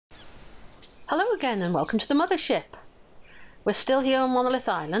Hello again and welcome to the mothership. We're still here on Monolith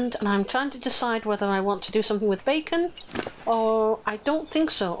Island and I'm trying to decide whether I want to do something with Bacon or I don't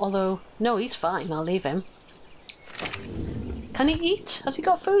think so, although no, he's fine, I'll leave him. Can he eat? Has he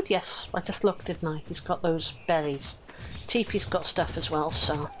got food? Yes, I just looked, didn't I? He's got those berries. TP's got stuff as well,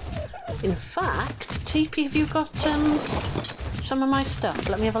 so... In fact, TP, have you got some of my stuff?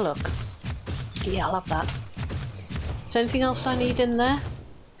 Let me have a look. Yeah, I'll have that. Is there anything else I need in there?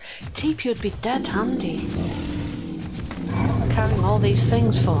 TP would be dead handy. Carrying all these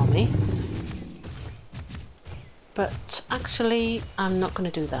things for me. But actually, I'm not going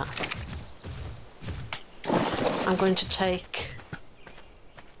to do that. I'm going to take...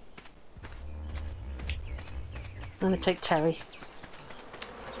 I'm going to take Terry.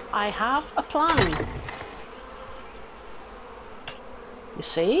 I have a plan. You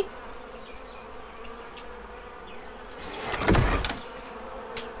see?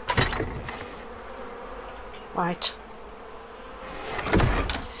 Right.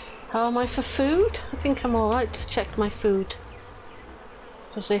 How am I for food? I think I'm alright to check my food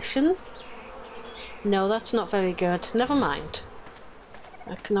position. No, that's not very good. Never mind.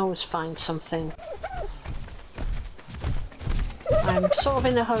 I can always find something. I'm sort of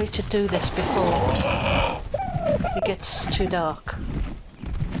in a hurry to do this before it gets too dark.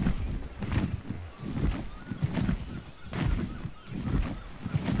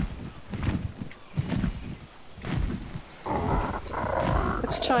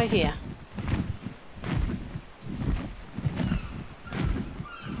 Let's try here.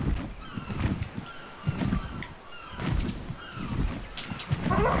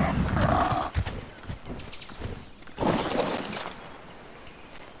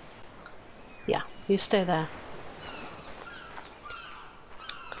 Yeah, you stay there.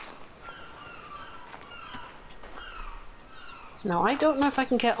 Now, I don't know if I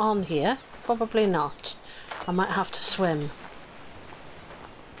can get on here. Probably not. I might have to swim.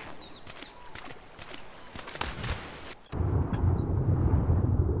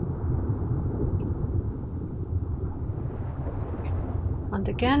 And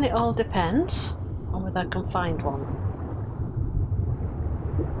again, it all depends on whether I can find one.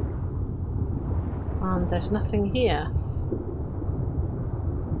 And there's nothing here.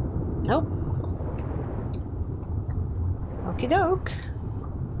 Nope. Okie doke.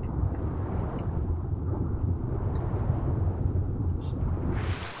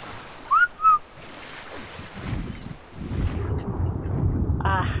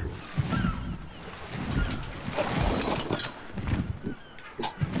 Ah.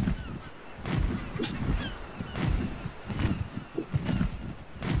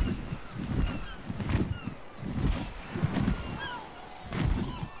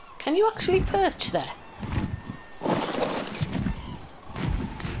 Can you actually perch there?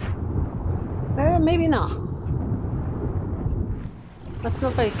 Maybe not. That's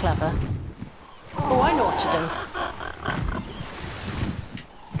not very clever. Oh, I know what to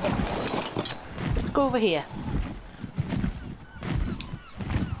do. Let's go over here.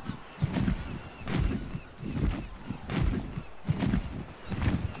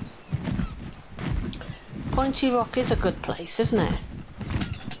 Pointy Rock is a good place, isn't it?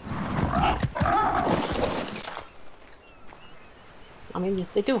 I mean,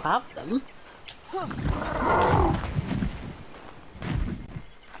 they do have them. Huh.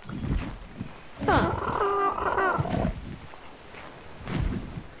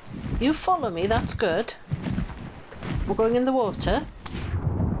 You follow me, that's good. We're going in the water.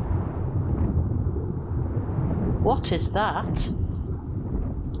 What is that?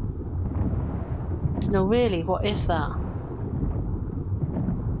 No, really, what is that?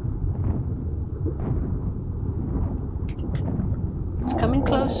 It's coming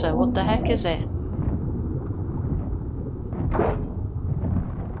closer. What the heck is it?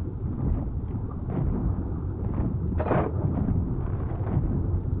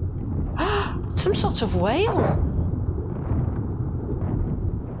 Some sort of whale.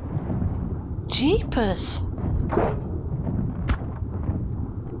 Jeepers.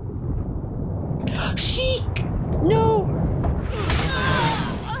 Sheik! No!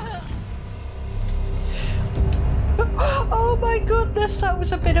 Oh my goodness, that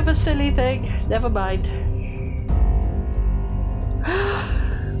was a bit of a silly thing. Never mind.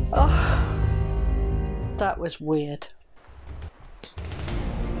 Oh, that was weird.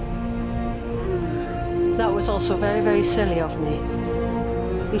 That was also very, very silly of me.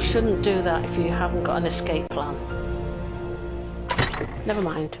 You shouldn't do that if you haven't got an escape plan. Never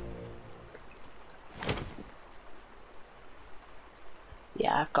mind.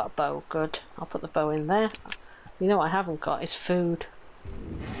 Yeah, I've got a bow. Good. I'll put the bow in there. You know what I haven't got is food.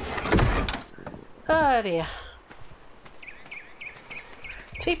 Oh dear.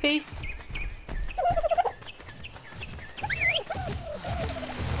 TP.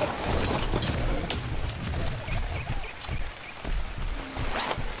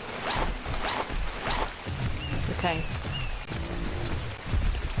 Okay.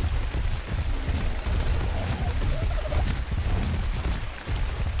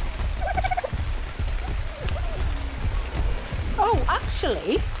 Oh,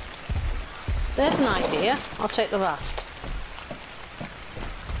 actually, there's an idea. I'll take the raft.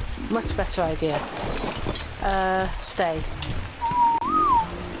 Much better idea. Stay.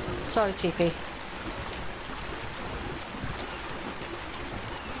 Sorry, TP.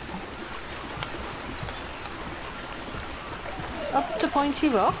 Up to Pointy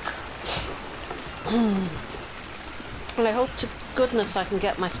Rock. Well, I hope to goodness I can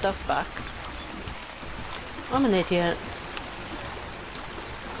get my stuff back. I'm an idiot.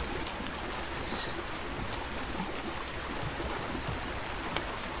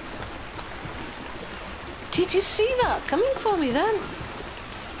 Did you see that coming for me then?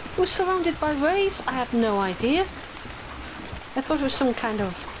 It was surrounded by rays. I had no idea. I thought it was some kind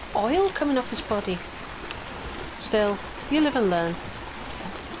of oil coming off his body. Still, you live and learn.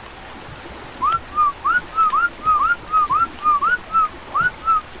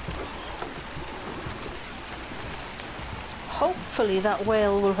 Hopefully that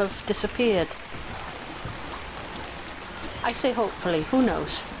whale will have disappeared. I say hopefully, who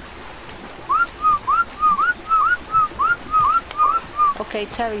knows? Okay,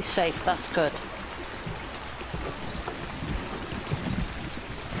 Terry's safe, that's good.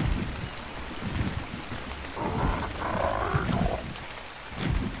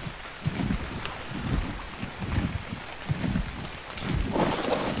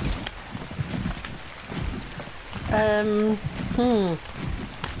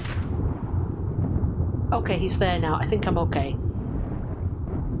 Okay, he's there now. I think I'm okay.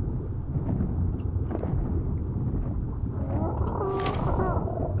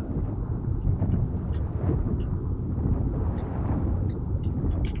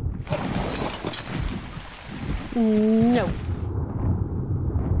 No.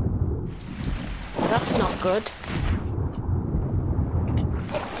 That's not good.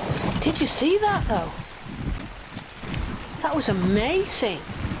 Did you see that though? That was amazing.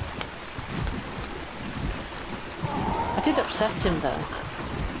 I did upset him though.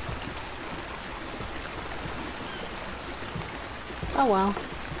 Oh well.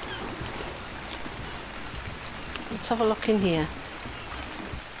 Let's have a look in here.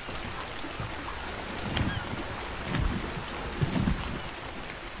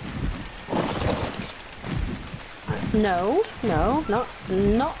 No,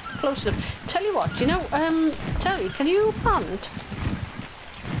 not close enough. Tell you what, you know, Terry, can you land?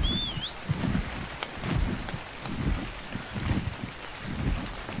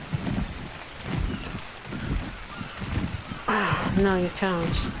 No, you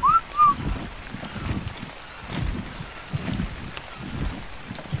can't.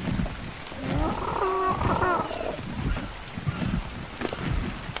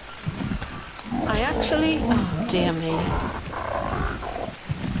 Oh dear me.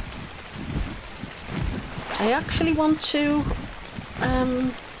 I actually want to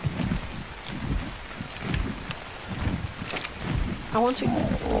I want to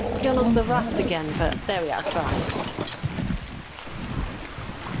get onto the raft again, but there we are, try.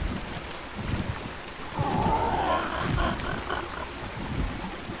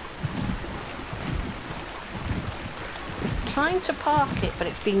 Trying to park it, but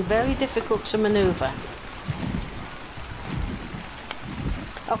it's been very difficult to manoeuvre.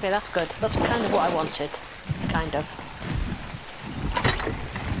 Okay, that's good. That's kind of what I wanted. Kind of.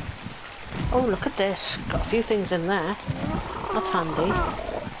 Oh, look at this. Got a few things in there. That's handy.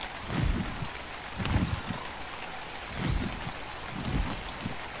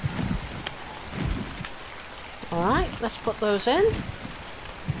 Alright, let's put those in.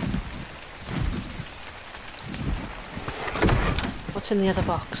 What's in the other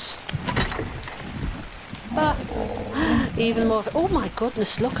box? Even more. Oh my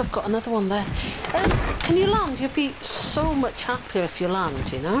goodness, look, I've got another one there. Can you land? You'd be so much happier if you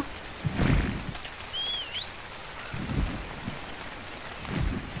land, you know?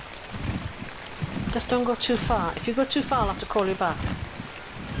 Just don't go too far. If you go too far, I'll have to call you back.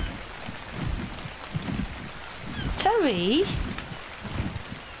 Terry?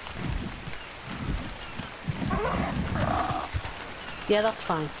 Yeah, that's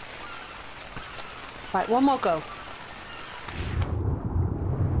fine. Right, one more go.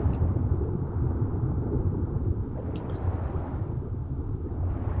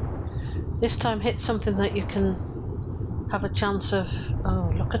 This time hit something that you can have a chance of...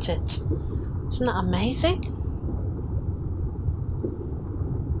 Oh, look at it. Isn't that amazing?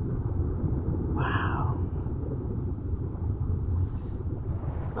 Wow.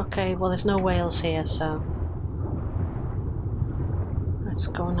 Okay, well there's no whales here, so... Let's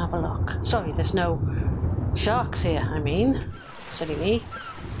go and have a look. Sorry, there's no sharks here, I mean. Silly me.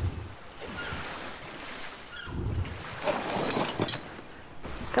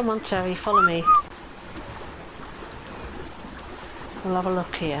 Come on, Terry, follow me. We'll have a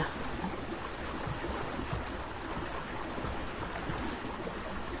look here.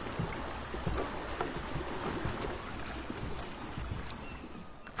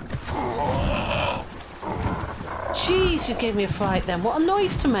 Jeez, you gave me a fright then. What a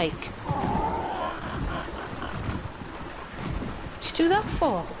noise to make. What'd you do that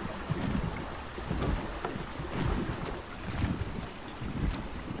for?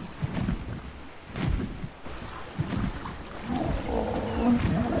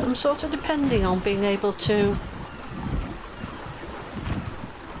 I'm sort of depending on being able to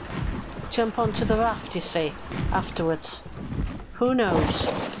jump onto the raft, you see, afterwards. Who knows?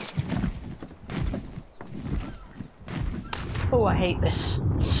 Oh, I hate this.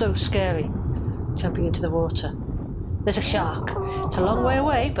 It's so scary, jumping into the water. There's a shark. It's a long way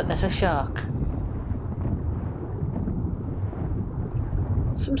away, but there's a shark.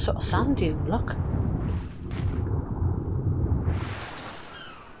 Some sort of sand dune, look.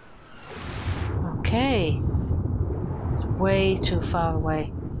 Okay. It's way too far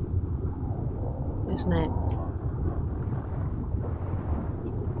away, isn't it?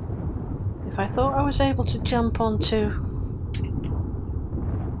 If I thought I was able to jump onto...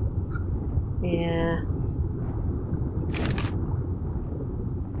 Yeah.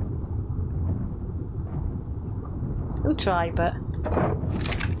 I'll try, but...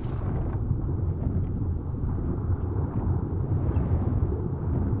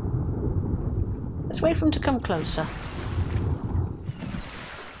 Let's wait for him to come closer.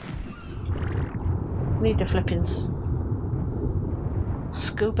 Need a flipping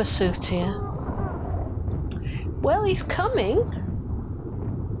scuba suit here. Well, he's coming.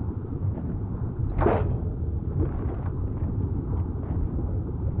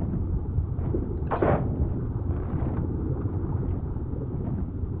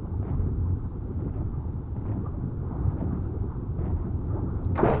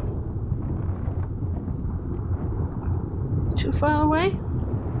 Too far away?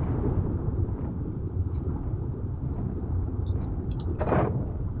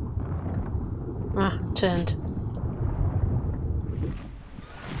 Ah, turned.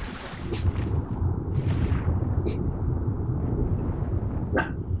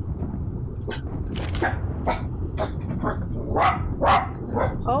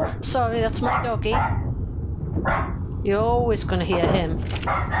 Oh, sorry, that's my doggy. You're always going to hear him.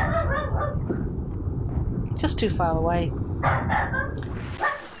 Just too far away.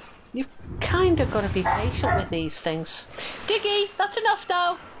 You've kind of got to be patient with these things. Diggy, that's enough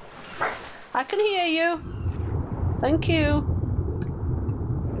now. I can hear you. Thank you.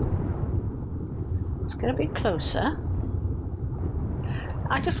 It's going to be closer.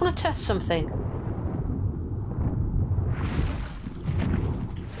 I just want to test something.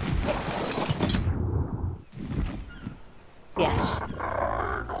 Yes.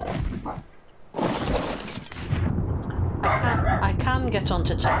 I can get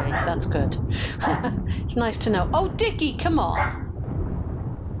onto Terry, that's good. It's nice to know. Oh, Dickie, come on!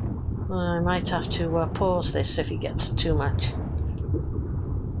 I might have to pause this if he gets too much.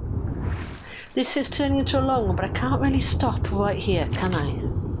 This is turning into a long one, but I can't really stop right here, can I?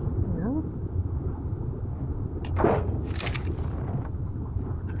 No?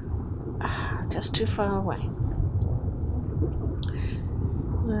 Just too far away.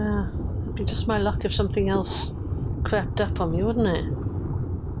 It'd be just my luck if something else crept up on me, wouldn't it?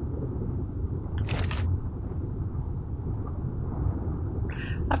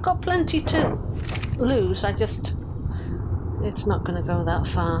 I've got plenty to lose, it's not going to go that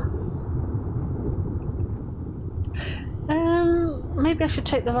far. Maybe I should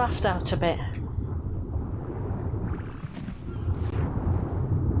take the raft out a bit.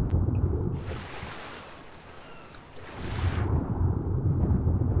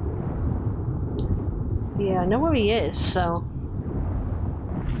 Yeah, I know where he is, so...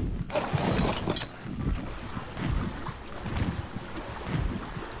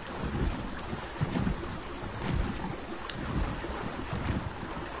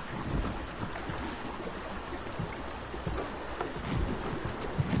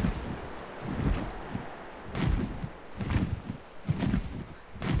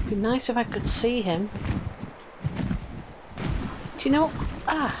 Be nice if I could see him. Do you know?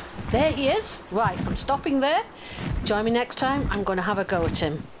 Ah, there he is. Right, I'm stopping there. Join me next time. I'm going to have a go at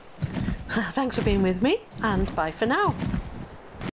him. Thanks for being with me, and bye for now.